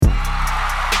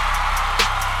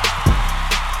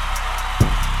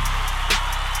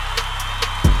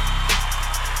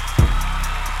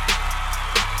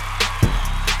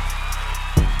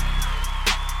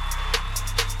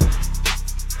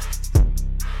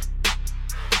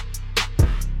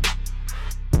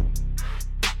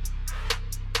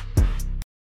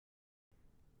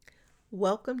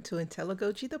Welcome to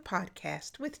Intelligogy, the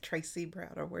podcast with Tracy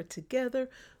Browder, where together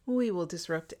we will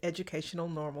disrupt educational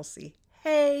normalcy.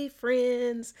 Hey,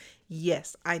 friends!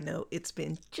 Yes, I know it's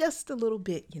been just a little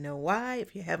bit. You know why?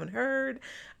 If you haven't heard,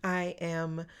 I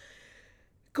am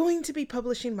going to be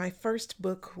publishing my first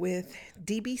book with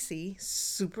DBC.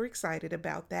 Super excited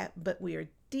about that, but we are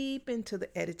deep into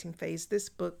the editing phase. This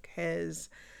book has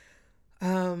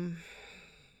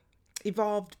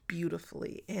evolved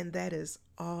beautifully, and that is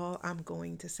all I'm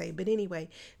going to say. But anyway,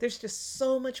 there's just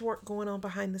so much work going on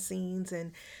behind the scenes,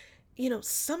 and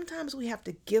sometimes we have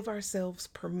to give ourselves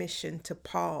permission to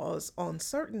pause on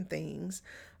certain things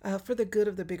for the good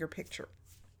of the bigger picture.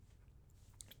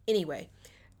 Anyway,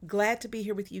 glad to be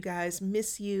here with you guys.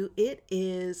 Miss you. It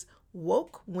is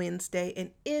Woke Wednesday,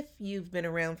 and if you've been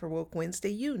around for Woke Wednesday,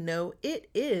 you know it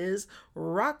is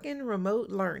rockin' remote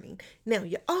learning. Now,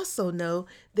 you also know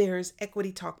there's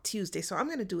Equity Talk Tuesday, so I'm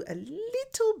going to do a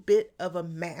little bit of a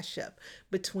mashup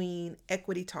between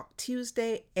Equity Talk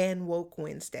Tuesday and Woke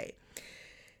Wednesday.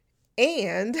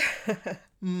 And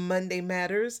Monday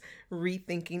Matters,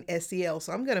 Rethinking SEL.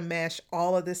 So I'm going to mash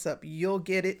all of this up. You'll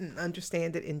get it and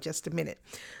understand it in just a minute.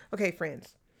 Okay,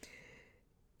 friends.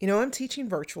 I'm teaching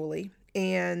virtually,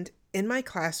 and in my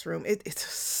classroom, it's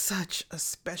such a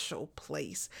special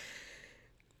place.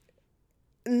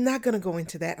 Not going to go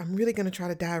into that. I'm really going to try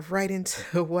to dive right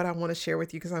into what I want to share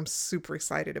with you because I'm super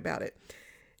excited about it.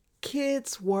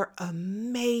 Kids were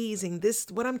amazing.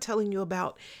 What I'm telling you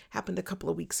about happened a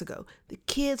couple of weeks ago. The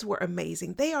kids were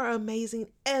amazing. They are amazing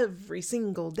every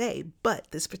single day, but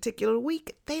this particular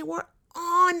week, they were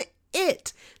on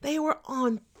it. They were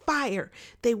on fire.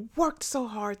 They worked so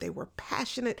hard. They were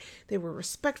passionate. They were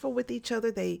respectful with each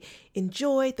other. They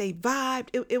enjoyed, they vibed.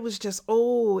 It was just,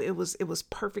 it was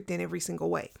perfect in every single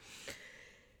way.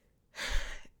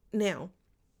 Now,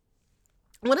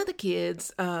 one of the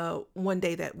kids one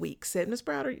day that week said, "Miss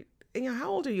Browder, how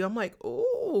old are you?" I'm like,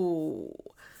 "Oh,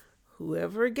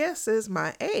 whoever guesses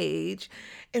my age."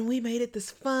 And we made it this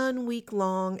fun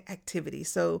week-long activity.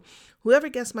 So whoever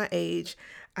guessed my age,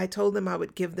 I told them I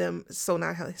would give them So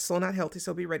Not Healthy,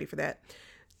 so be ready for that,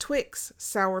 Twix,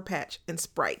 Sour Patch, and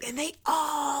Sprite. And they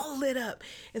all lit up.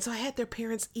 And so I had their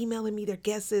parents emailing me their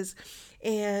guesses.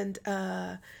 And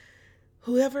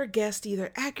whoever guessed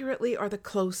either accurately or the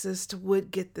closest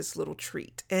would get this little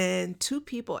treat. And two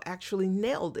people actually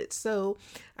nailed it. So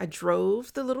I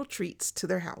drove the little treats to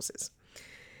their houses.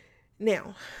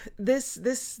 Now,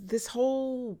 this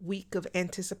whole week of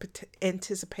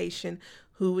anticipation,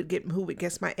 who would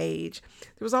guess my age.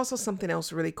 There was also something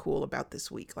else really cool about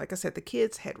this week. Like I said, the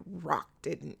kids had rocked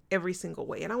it in every single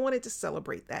way, and I wanted to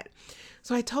celebrate that.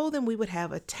 So I told them we would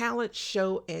have a talent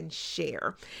show and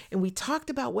share, and we talked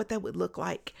about what that would look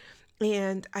like.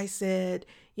 And I said,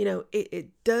 it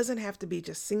doesn't have to be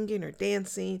just singing or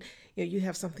dancing. You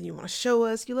have something you want to show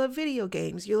us. You love video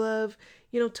games. You love,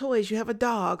 toys. You have a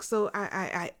dog. So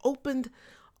I opened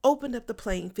up the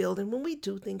playing field. And when we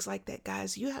do things like that,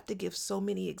 guys, you have to give so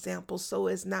many examples so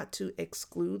as not to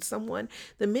exclude someone.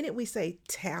 The minute we say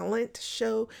talent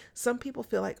show, some people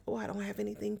feel like, oh, I don't have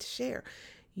anything to share.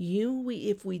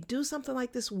 If we do something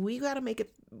like this, we've got to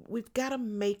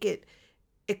make it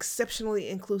exceptionally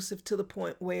inclusive to the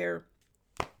point where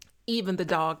even the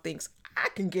dog thinks, I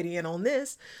can get in on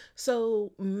this.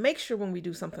 So make sure when we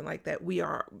do something like that, we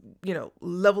are,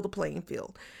 level the playing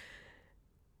field.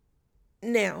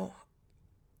 Now,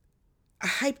 I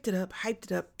hyped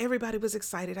it up. Everybody was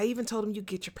excited. I even told them you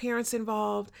get your parents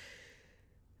involved.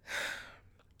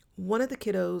 One of the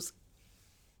kiddos,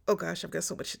 oh gosh, I've got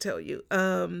so much to tell you.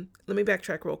 Let me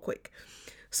backtrack real quick.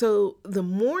 So the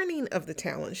morning of the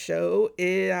talent show,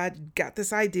 I got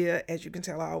this idea. As you can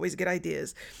tell, I always get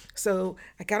ideas. So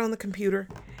I got on the computer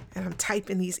and I'm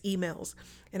typing these emails.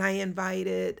 And I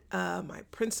invited my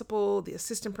principal, the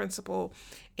assistant principal.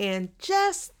 And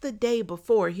just the day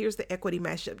before, here's the equity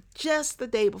mashup. Just the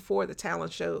day before the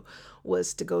talent show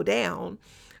was to go down,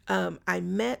 I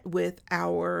met with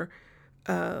our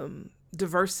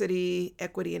diversity,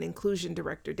 equity, and inclusion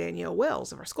director, Danielle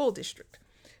Wells of our school district.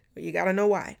 You got to know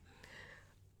why.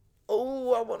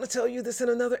 Oh, I want to tell you this in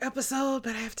another episode,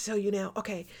 but I have to tell you now.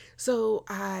 Okay, so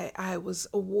I was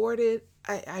awarded,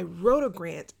 I wrote a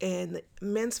grant, and the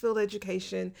Mansfield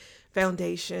Education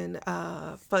Foundation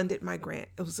funded my grant.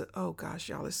 It was, oh gosh,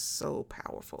 y'all, it's so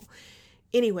powerful.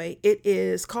 Anyway, it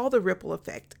is called The Ripple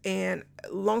Effect. And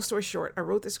long story short, I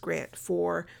wrote this grant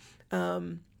for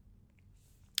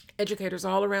educators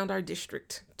all around our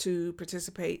district to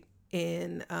participate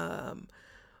in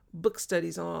book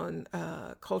studies on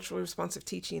culturally responsive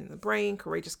teaching in the brain,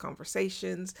 courageous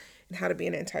conversations, and how to be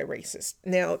an anti-racist.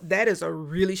 Now, that is a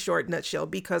really short nutshell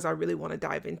because I really want to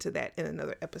dive into that in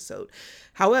another episode.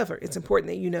 However, it's important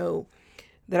that you know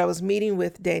that I was meeting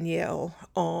with Danielle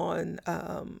on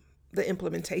the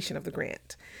implementation of the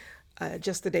grant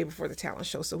just the day before the talent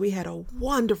show. So we had a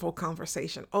wonderful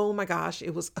conversation. Oh my gosh,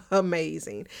 it was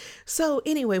amazing. So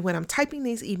anyway, when I'm typing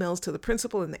these emails to the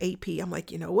principal and the AP, I'm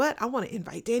like, you know what? I want to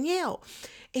invite Danielle.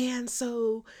 And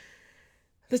so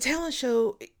the talent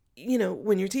show, you know,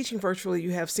 when you're teaching virtually,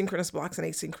 you have synchronous blocks and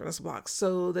asynchronous blocks.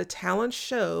 So the talent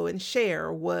show and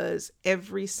share was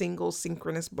every single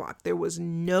synchronous block. There was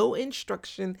no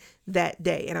instruction that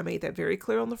day. And I made that very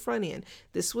clear on the front end.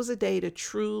 This was a day to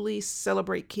truly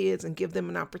celebrate kids and give them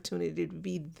an opportunity to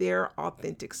be their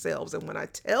authentic selves. And when I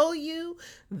tell you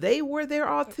they were their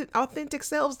authentic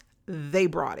selves, they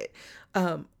brought it.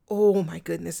 Oh my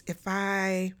goodness.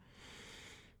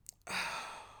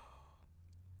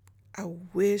 I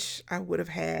wish I would have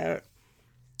had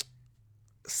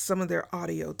some of their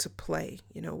audio to play.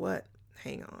 You know what?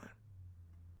 Hang on.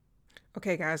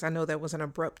 Okay, guys, I know that was an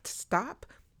abrupt stop,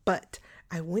 but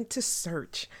I went to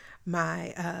search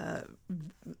my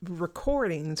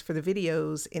recordings for the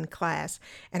videos in class,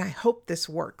 and I hope this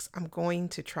works. I'm going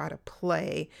to try to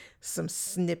play some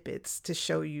snippets to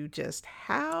show you just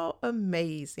how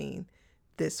amazing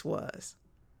this was.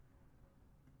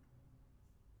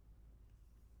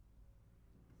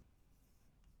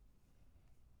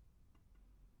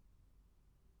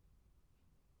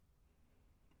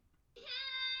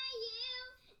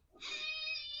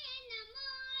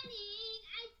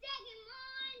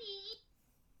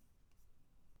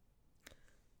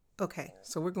 Okay,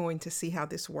 so we're going to see how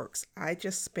this works. I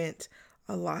just spent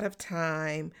a lot of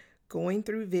time going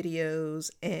through videos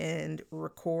and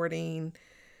recording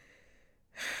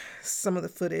some of the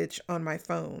footage on my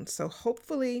phone. So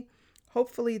hopefully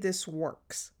this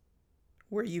works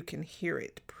where you can hear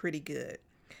it pretty good.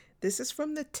 This is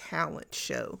from the talent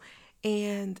show,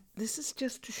 and this is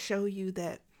just to show you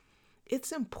that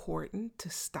it's important to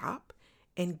stop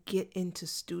and get into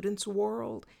students'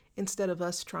 world instead of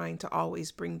us trying to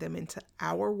always bring them into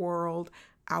our world,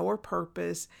 our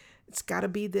purpose. It's got to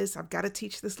be this. I've got to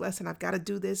teach this lesson. I've got to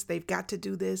do this. They've got to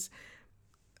do this.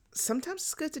 Sometimes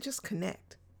it's good to just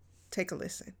connect. Take a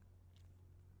listen.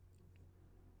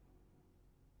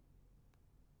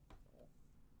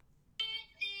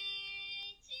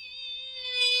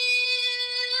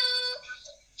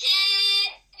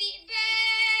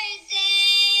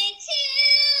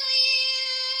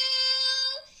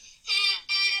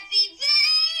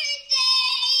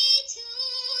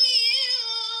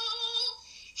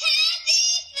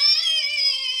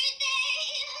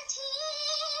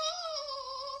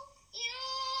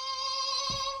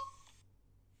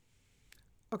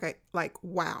 Okay, like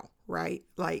wow, right?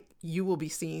 Like you will be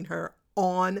seeing her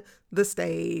on the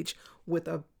stage with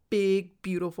a big,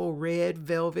 beautiful red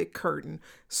velvet curtain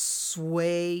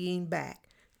swaying back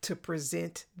to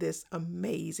present this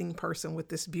amazing person with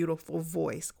this beautiful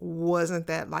voice. Wasn't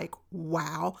that like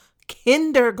wow?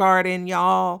 Kindergarten,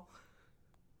 y'all.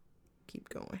 Keep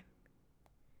going.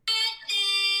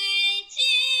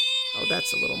 Oh,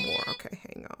 that's a little more. Okay,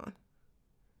 hang on.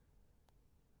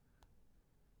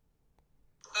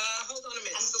 Hold on a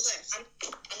minute. Celeste. I'm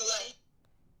the left.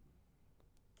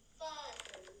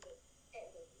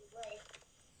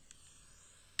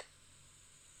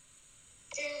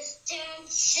 This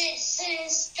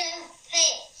is the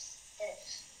place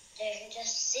that to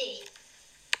see.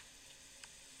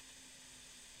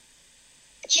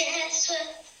 Just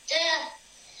what the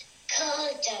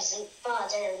color doesn't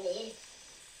bother me.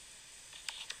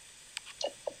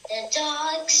 The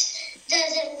dogs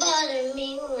doesn't bother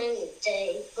me when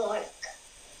they bark.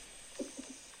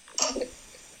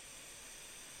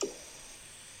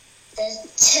 The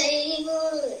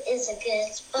table is a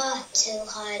good spot to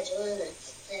hide when I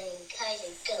think I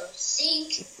can go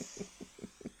seek.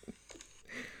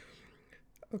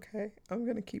 Okay, I'm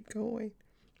gonna keep going.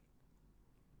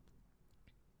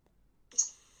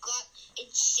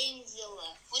 It's Shinzilla,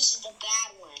 which is the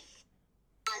bad one.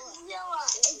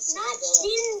 It's not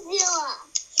Shinzilla.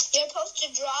 You're supposed to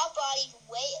draw a body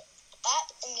way up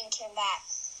and then turn back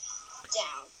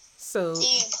down. So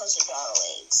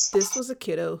this was a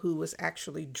kiddo who was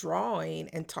actually drawing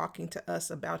and talking to us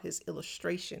about his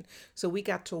illustration. So we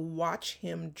got to watch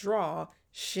him draw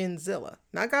Shinzilla,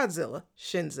 not Godzilla,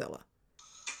 Shinzilla.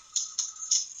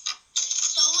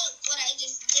 So look what I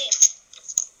just did.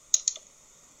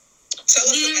 Tell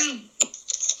us about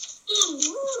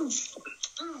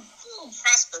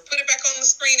Prosper, put it back on the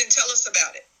screen and tell us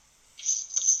about it.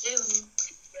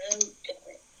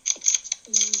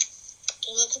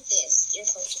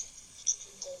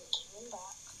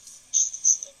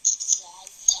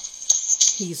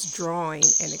 he's drawing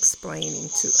and explaining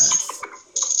to us.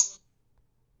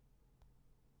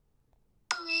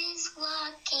 Is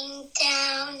walking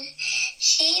down.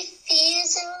 She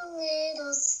feels a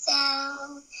little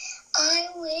sound. I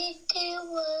wish there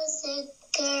was a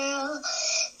girl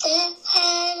that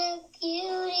had a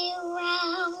beauty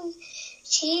round.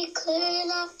 She could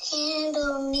not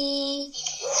handle me.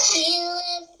 She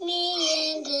left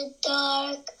me in the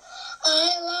dark.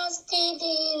 I lost it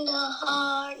in the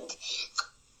heart.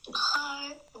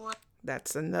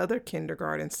 That's another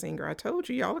kindergarten singer. I told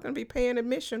you, y'all are going to be paying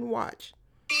admission. Watch.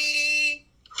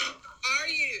 Are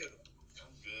you?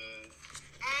 I'm good.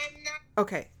 I'm not.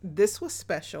 Okay, this was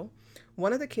special.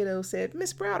 One of the kiddos said,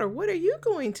 Miss Browder, what are you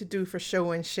going to do for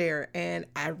show and share? And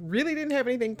I really didn't have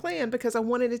anything planned because I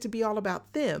wanted it to be all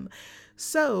about them.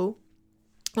 So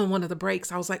on one of the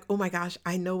breaks, I was like, oh my gosh,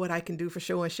 I know what I can do for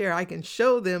show and share. I can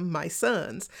show them my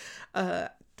sons.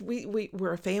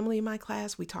 We're a family in my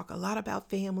class. We talk a lot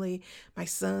about family. My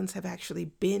sons have actually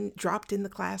been dropped in the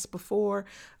class before.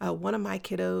 One of my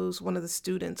kiddos, one of the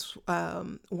students,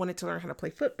 wanted to learn how to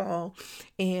play football,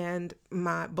 and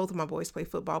both of my boys play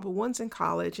football, but one's in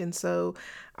college. And so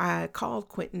I called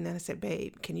Quentin and I said,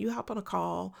 babe, can you hop on a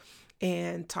call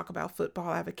and talk about football?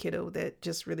 I have a kiddo that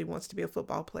just really wants to be a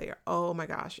football player. Oh my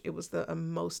gosh, it was the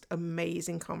most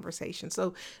amazing conversation.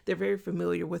 So they're very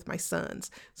familiar with my sons.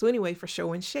 So anyway, for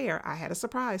show and share, I had a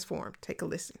surprise for him. Take a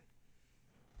listen.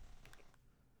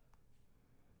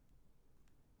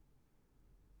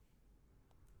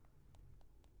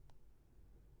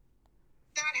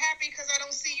 Not happy because I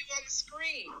don't see you on the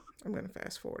screen. I'm going to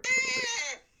fast forward a little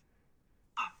bit.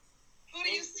 Who do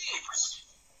you see?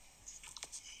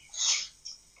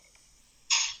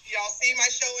 Y'all see my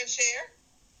show and share?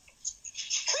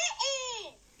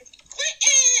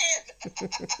 Quentin!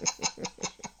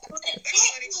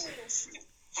 That's funny.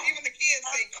 Even the kids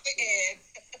say Quentin.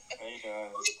 Hey,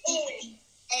 guys.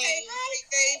 Hey,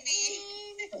 baby.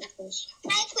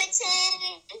 Hi,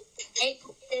 Quentin. Hey,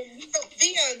 Quentin.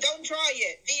 Vian, don't draw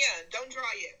yet. Vian, don't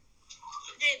draw yet.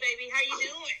 Hey, baby, how you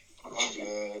doing? I'm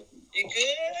good. You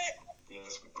good?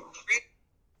 Yes.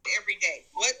 Every day.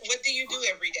 What do you do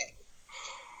every day?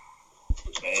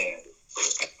 Man,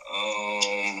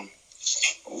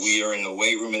 we are in the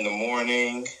weight room in the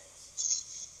morning,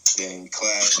 then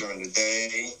class during the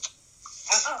day,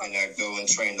 and I go and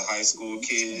train the high school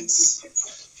kids,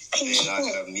 then I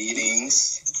have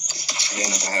meetings,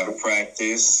 then I have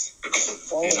practice,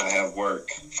 then I have work.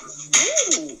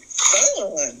 Ooh,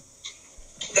 fun.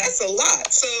 That's a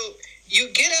lot. So you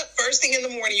get up first thing in the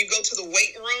morning, you go to the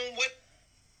weight room. What?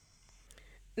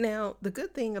 Now, the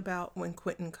good thing about when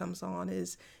Quentin comes on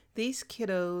is these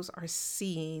kiddos are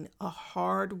seeing a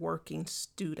hardworking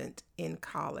student in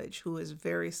college who is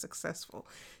very successful.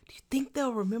 Do you think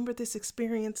they'll remember this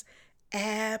experience?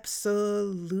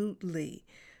 Absolutely.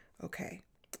 Okay.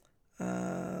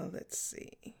 Let's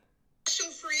see.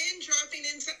 Special friend dropping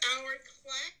into our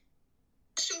class.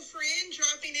 Special friend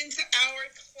dropping into our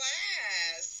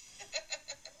class.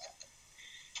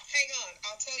 Hang on,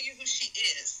 I'll tell you who she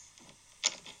is.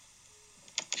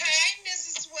 Hi,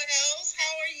 Mrs. Wells.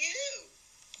 How are you?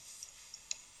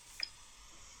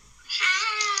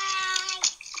 Hi.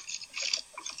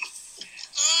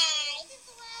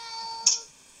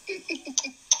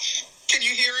 Can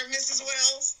you hear her, Mrs.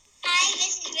 Wells? Hi,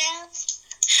 Mrs. Wells.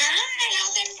 Hi,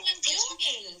 how's everyone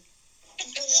doing?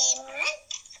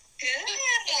 Good.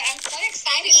 I'm so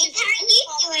excited. How are you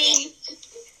doing?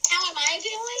 How am I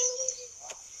doing?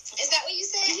 Is that what you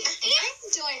said?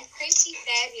 I'm doing pretty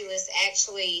fabulous,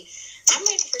 actually. I'm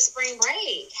ready for spring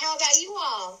break. How about you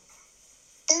all?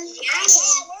 We're ready for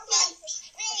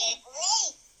spring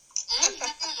break.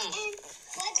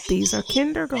 These are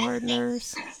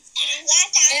kindergartners. And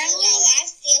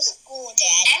last day of school,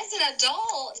 Dad. As an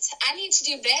adult, I need to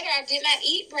do better. I did not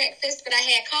eat breakfast, but I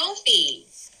had coffee.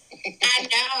 I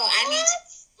know. I need to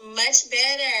much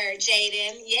better,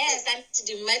 Jaden. Yes, I need to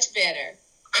do much better.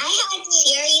 I had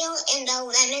cereal and a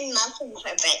lemon muffin for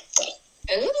breakfast.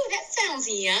 Ooh, that sounds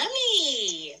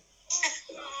yummy.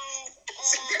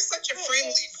 They're such a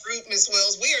friendly group, Miss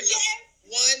Wells. We are just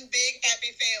one big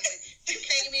happy family. You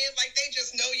came in like they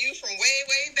just know you from way,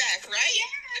 way back, right?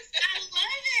 Yes, I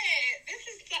love it.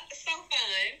 This is so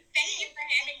fun. Thank you for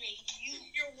having me.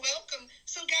 You're welcome.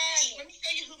 So, guys, let me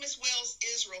tell you who Miss Wells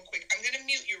is real quick. I'm going to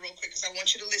mute you real quick because I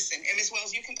want you to listen. And Miss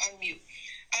Wells, you can unmute.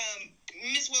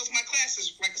 Miss Wells, my class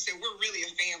is, like I said, we're really a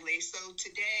family. So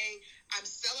today I'm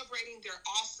celebrating their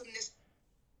awesomeness.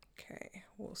 Okay,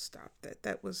 we'll stop that.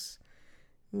 That was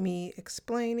me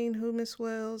explaining who Miss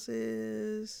Wells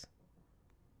is.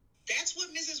 That's what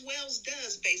Mrs. Wells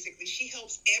does, basically. She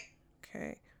helps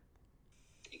Okay.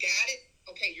 got it?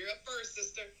 Okay, you're up first,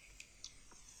 sister.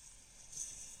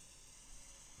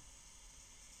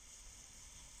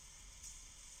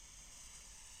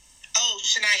 Oh,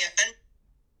 Shania,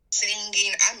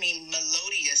 singing, I mean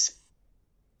melodious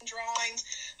drawings.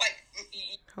 Like,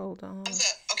 Hold on. thumbs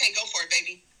up. Okay, go for it,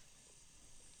 baby.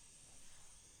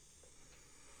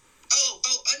 Oh,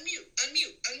 unmute.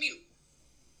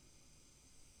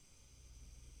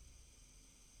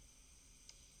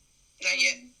 Not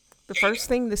yet. The first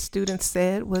thing the student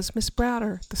said was, Miss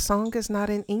Browder, the song is not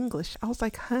in English. I was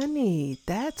like, honey,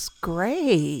 that's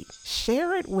great.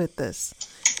 Share it with us.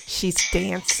 She's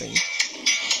dancing.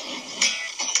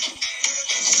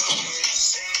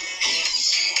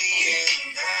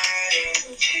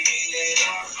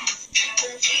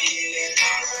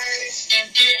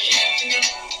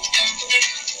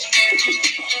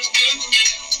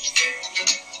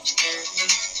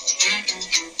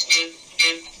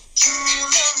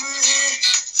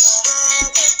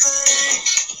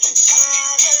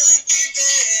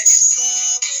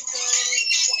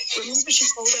 Remember, she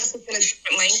told us it's in a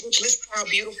different language. Listen how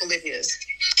beautiful it is.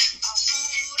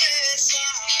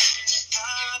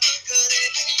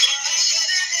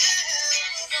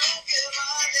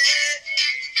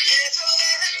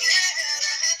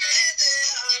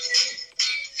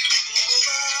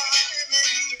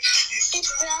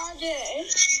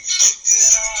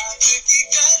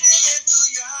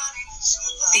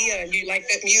 Thea, you like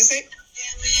that music?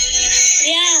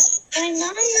 Yeah, my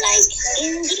mom likes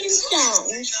Indian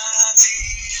songs.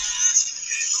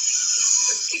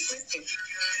 Let's keep listening.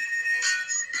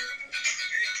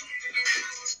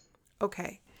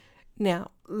 Okay.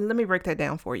 Now, let me break that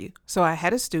down for you. So I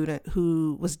had a student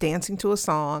who was dancing to a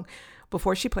song.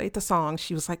 Before she played the song,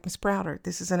 she was like, Miss Browder,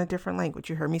 this is in a different language.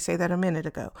 You heard me say that a minute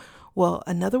ago. Well,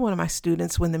 another one of my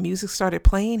students, when the music started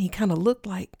playing, he kind of looked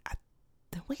like,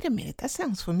 wait a minute, that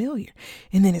sounds familiar.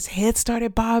 And then his head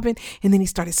started bobbing, and then he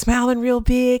started smiling real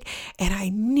big. And I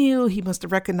knew he must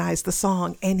have recognized the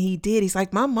song, and he did. He's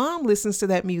like, my mom listens to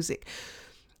that music.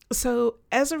 So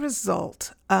as a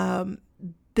result,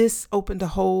 this opened a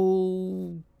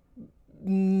whole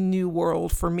new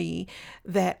world for me,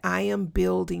 that I am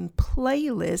building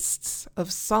playlists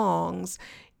of songs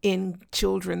in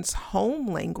children's home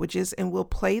languages, and we'll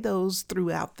play those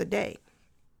throughout the day.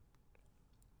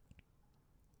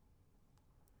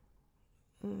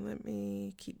 Let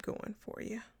me keep going for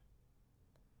you.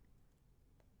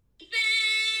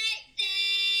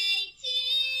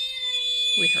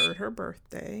 We heard her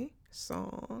birthday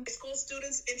song. School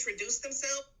students introduce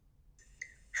themselves.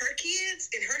 Her kids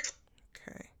in her.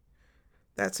 Okay.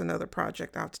 That's another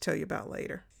project I'll have to tell you about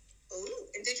later. Ooh,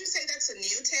 and did you say that's a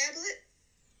new tablet?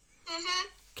 Mm-hmm.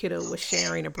 Kiddo was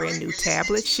sharing a brand new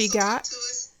tablet she got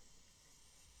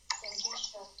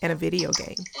and a video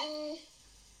game.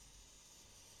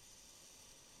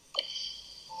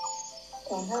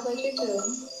 How about you two?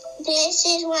 This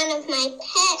is one of my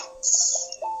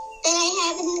pets that I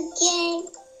have in the game.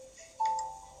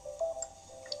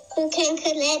 You can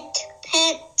collect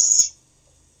pets.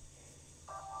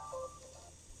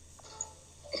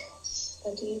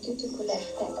 What do you do to collect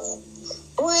pets?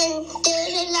 When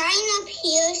there's a line up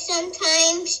here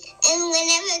sometimes, and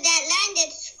whenever that line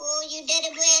gets full, you get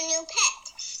a brand new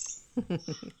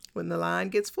pet. When the line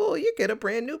gets full, you get a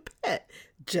brand new pet.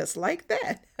 Just like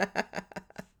that.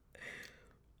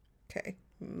 Okay,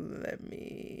 let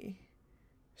me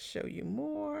show you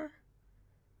more.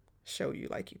 Show you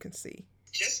like you can see.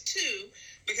 Just two,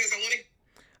 because I want to.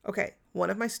 Okay, one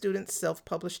of my students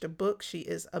self-published a book. She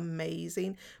is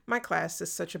amazing. My class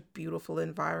is such a beautiful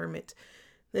environment.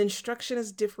 The instruction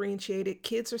is differentiated.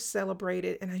 Kids are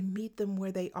celebrated, and I meet them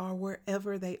where they are,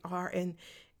 wherever they are, and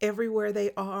everywhere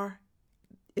they are,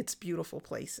 it's beautiful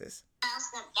places.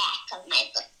 That's the back of my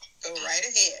book. Go right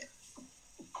ahead.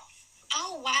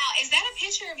 Oh, wow. Is that a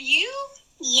picture of you?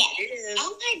 Yes. It is.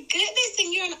 Oh, my goodness.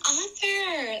 And you're an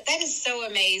author. That is so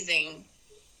amazing.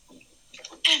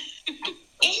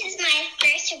 This is my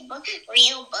first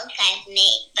real book I've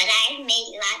made, but I've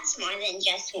made lots more than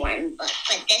just one book.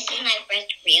 But this is my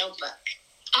first real book.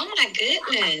 Oh, my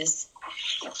goodness.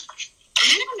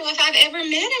 I don't know if I've ever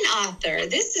met an author.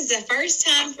 This is the first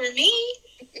time for me.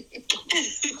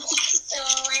 So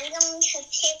I'm going to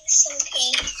pick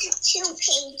two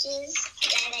pages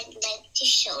that I'd like to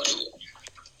show you.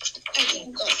 Okay,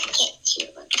 let's get to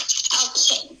them.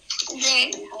 Okay,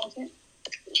 then.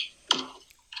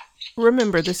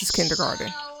 Remember, this is kindergarten.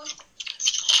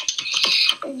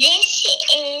 So, this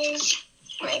is,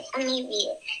 let me read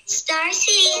it. Star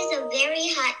City is a very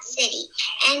hot city.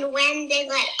 And when they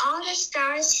let all the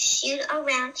stars shoot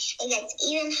around, it gets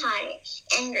even hotter.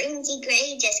 And Grimsy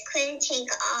Gray just couldn't take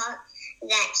all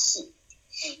that heat.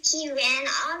 He ran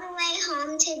all the way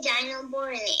home to Dino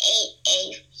Board and ate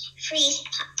a freeze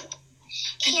pop.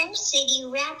 Care City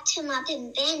wrapped him up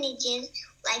in bandages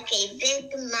like a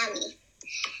big mummy.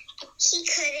 He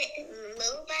couldn't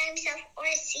move by himself or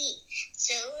see,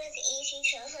 so it was easy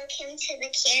to hook him to the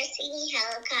Care City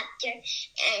helicopter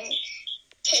and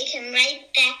take him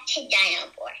right back to Dino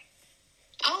Board.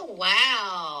 Oh,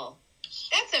 wow.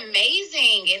 That's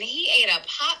amazing. And he ate a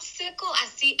popsicle. I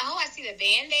see the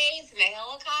Band-Aids and the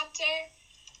helicopter.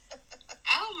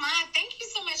 Oh, my. Thank you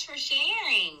so much for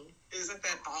sharing. Isn't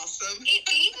that awesome? It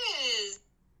is.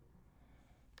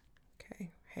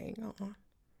 Okay, hang on.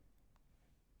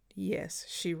 Yes,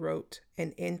 she wrote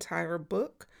an entire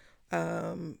book,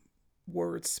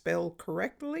 words spelled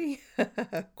correctly,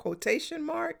 quotation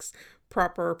marks,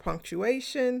 proper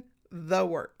punctuation, the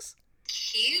works.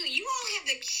 Cute. You all have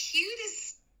the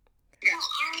cutest. What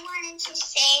I wanted to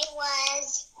say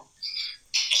was,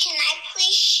 can I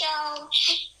please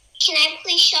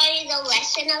show you the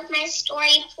lesson of my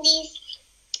story, please?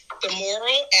 The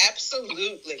moral?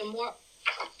 Absolutely. The more.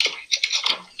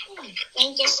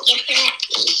 And just skip that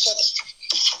piece.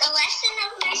 The lesson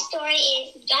of my story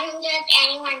is, don't judge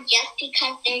anyone just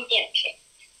because they're different.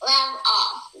 Love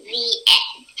all. The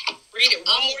end. Read it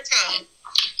one more time.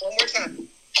 One more time.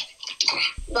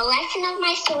 The lesson of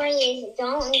my story is,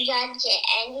 don't judge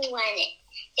anyone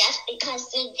just because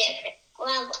they're different.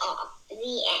 Love all.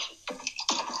 The end.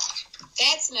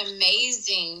 That's an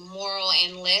amazing moral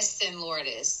and lesson,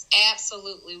 Lourdes.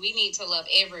 Absolutely. We need to love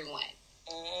everyone.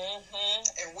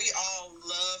 And we all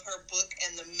love her book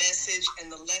and the message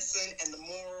and the lesson and the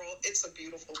moral. It's a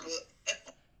beautiful book.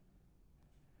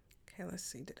 Okay, let's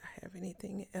see. Did I have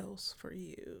anything else for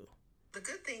you? The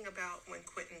good thing about when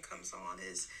Quentin comes on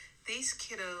is these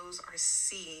kiddos are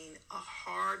seeing a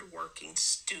hard-working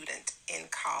student in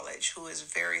college who is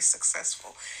very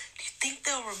successful. Do you think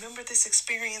they'll remember this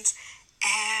experience?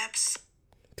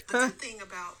 The good thing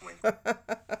about when...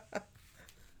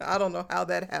 I don't know how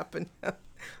that happened.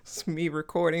 It's me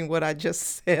recording what I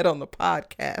just said on the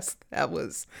podcast. That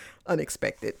was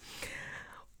unexpected.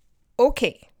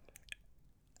 Okay.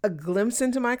 A glimpse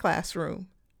into my classroom.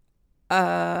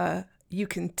 You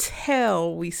can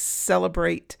tell we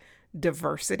celebrate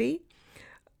diversity.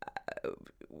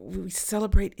 We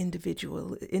celebrate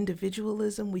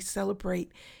individualism. We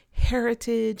celebrate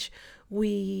heritage.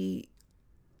 We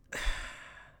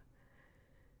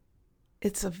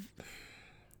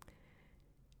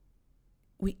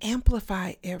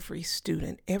amplify every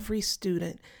student.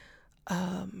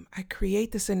 I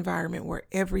create this environment where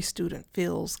every student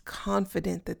feels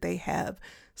confident that they have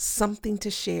something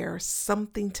to share,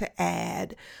 something to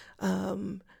add,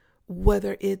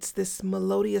 whether it's this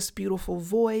melodious, beautiful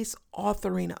voice,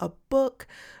 authoring a book,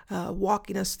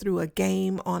 walking us through a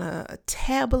game on a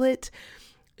tablet,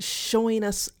 showing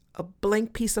us a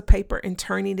blank piece of paper and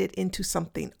turning it into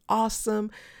something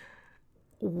awesome,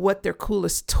 what their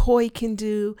coolest toy can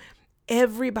do.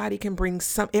 Everybody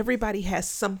has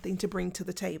something to bring to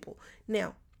the table.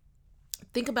 Now,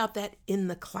 think about that in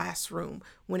the classroom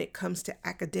when it comes to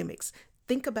academics.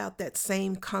 Think about that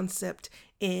same concept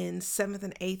in 7th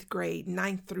and 8th grade,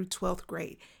 9th through 12th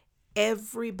grade.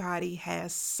 Everybody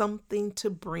has something to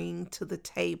bring to the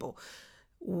table.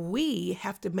 We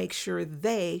have to make sure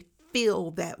they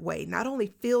feel that way. Not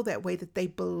only feel that way, that they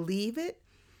believe it,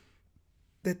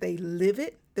 that they live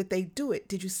it, that they do it.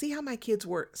 Did you see how my kids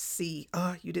were?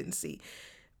 You didn't see.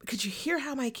 Could you hear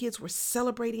how my kids were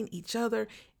celebrating each other,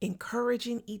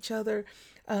 encouraging each other?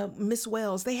 Miss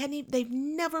Wells, they've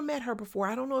never met her before.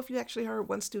 I don't know if you actually heard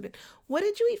one student. What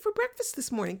did you eat for breakfast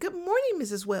this morning? Good morning,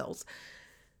 Mrs. Wells.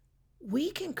 We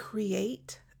can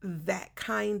create that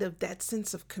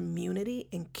sense of community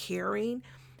and caring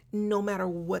no matter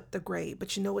what the grade.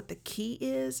 But you know what the key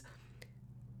is?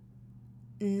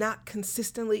 Not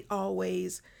consistently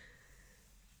always.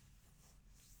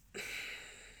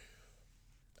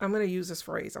 I'm going to use this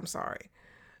phrase. I'm sorry.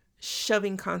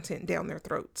 Shoving content down their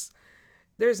throats.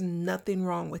 There's nothing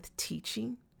wrong with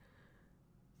teaching,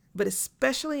 but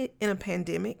especially in a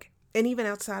pandemic and even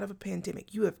outside of a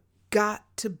pandemic, you have got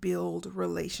to build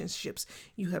relationships.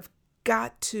 You have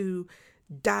got to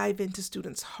dive into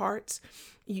students' hearts.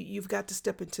 You've got to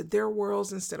step into their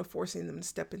worlds instead of forcing them to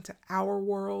step into our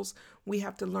worlds. We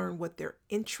have to learn what their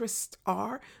interests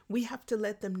are. We have to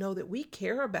let them know that we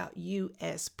care about you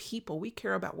as people. We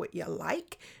care about what you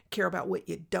like, care about what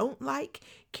you don't like,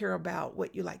 care about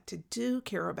what you like to do,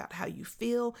 care about how you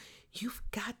feel. You've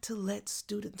got to let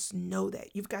students know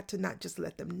that. You've got to not just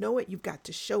let them know it, you've got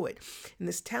to show it. And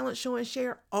this talent show and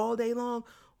share all day long,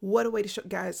 what a way to show.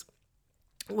 Guys,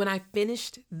 when I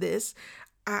finished this,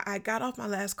 I got off my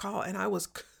last call and I was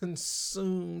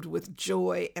consumed with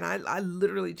joy. And I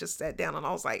literally just sat down and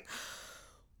I was like,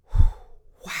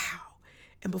 wow.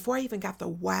 And before I even got the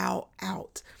wow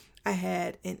out, I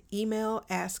had an email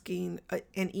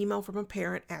from a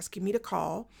parent asking me to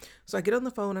call. So I get on the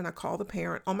phone and I call the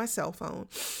parent on my cell phone.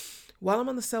 While I'm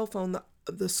on the cell phone,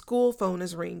 the school phone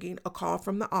is ringing, a call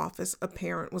from the office. A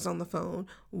parent was on the phone.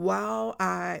 When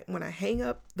I hang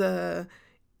up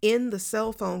in the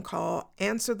cell phone call,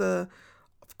 answer the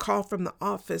call from the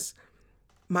office,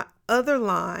 my other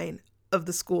line of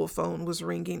the school phone was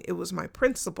ringing. It was my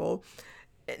principal.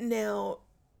 Now,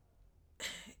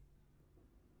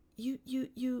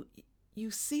 you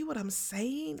see what I'm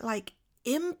saying? Like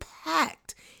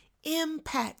impact.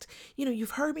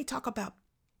 You've heard me talk about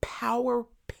power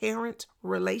parent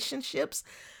relationships.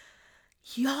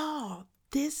 Y'all,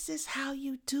 this is how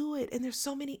you do it. And there's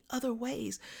so many other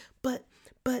ways, but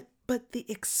the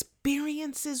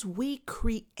experiences we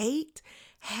create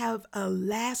have a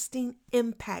lasting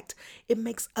impact. It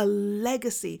makes a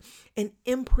legacy, an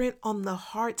imprint on the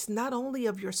hearts, not only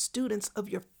of your students, of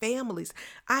your families.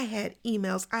 I had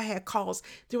emails, I had calls.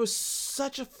 There was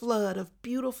such a flood of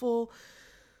beautiful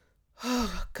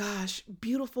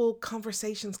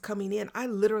conversations coming in. I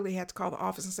literally had to call the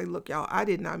office and say, look, y'all, I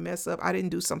did not mess up. I didn't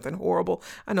do something horrible.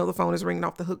 I know the phone is ringing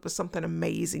off the hook, but something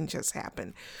amazing just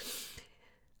happened.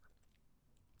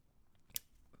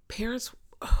 Parents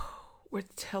were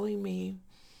telling me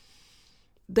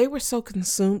they were so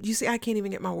consumed. You see, I can't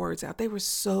even get my words out. They were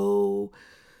so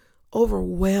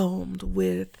overwhelmed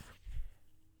with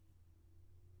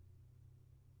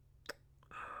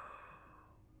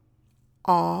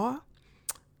awe,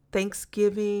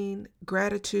 thanksgiving,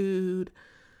 gratitude,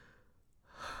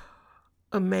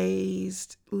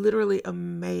 literally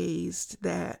amazed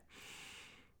that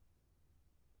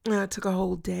I took a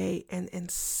whole day and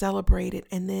celebrated,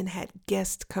 and then had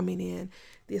guests coming in.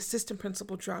 The assistant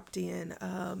principal dropped in,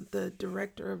 the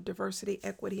director of diversity,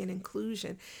 equity, and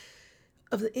inclusion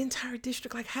of the entire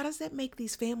district. Like, how does that make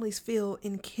these families feel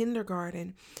in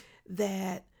kindergarten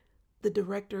that the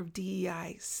director of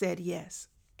DEI said yes?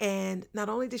 And not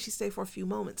only did she stay for a few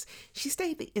moments, she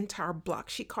stayed the entire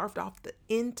block. She carved off the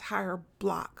entire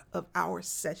block of our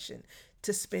session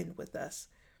to spend with us.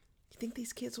 You think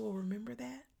these kids will remember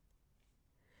that?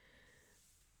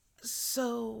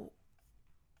 So,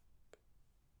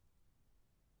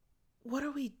 what are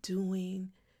we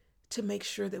doing to make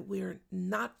sure that we're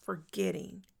not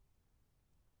forgetting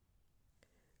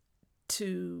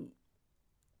to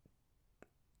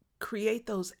create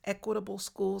those equitable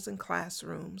schools and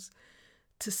classrooms,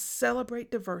 to celebrate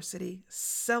diversity,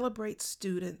 celebrate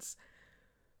students,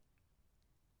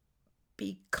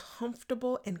 be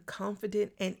comfortable and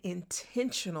confident and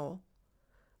intentional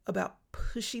about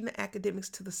pushing the academics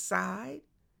to the side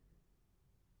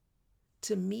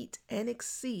to meet and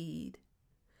exceed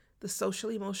the social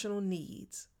emotional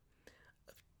needs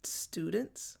of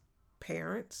students,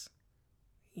 parents,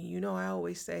 I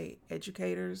always say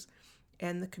educators,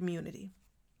 and the community.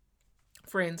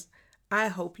 Friends, I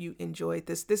hope you enjoyed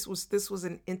this. This was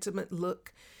an intimate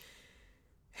look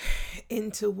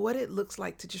into what it looks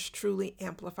like to just truly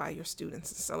amplify your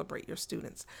students and celebrate your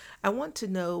students. I want to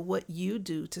know what you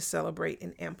do to celebrate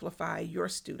and amplify your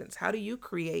students. How do you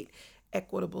create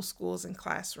equitable schools and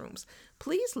classrooms?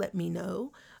 Please let me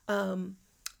know.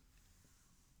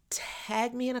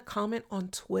 Tag me in a comment on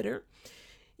Twitter.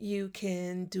 You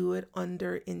can do it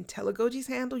under IntelliGoji's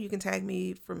handle. You can tag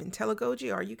me from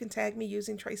IntelliGoji, or you can tag me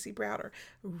using Tracy Browder.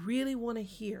 Really want to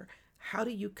hear, how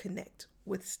do you connect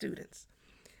with students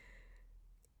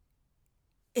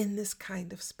in this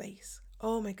kind of space?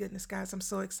 Oh my goodness, guys, I'm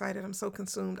so excited. I'm so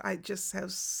consumed. I just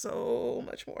have so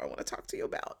much more I want to talk to you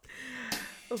about.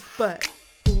 But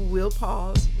we'll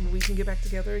pause and we can get back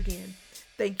together again.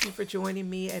 Thank you for joining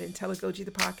me at IntelliGoji,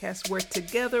 the podcast, where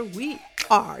together we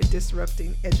are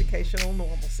disrupting educational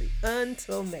normalcy.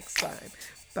 Until next time.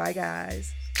 Bye,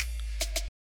 guys.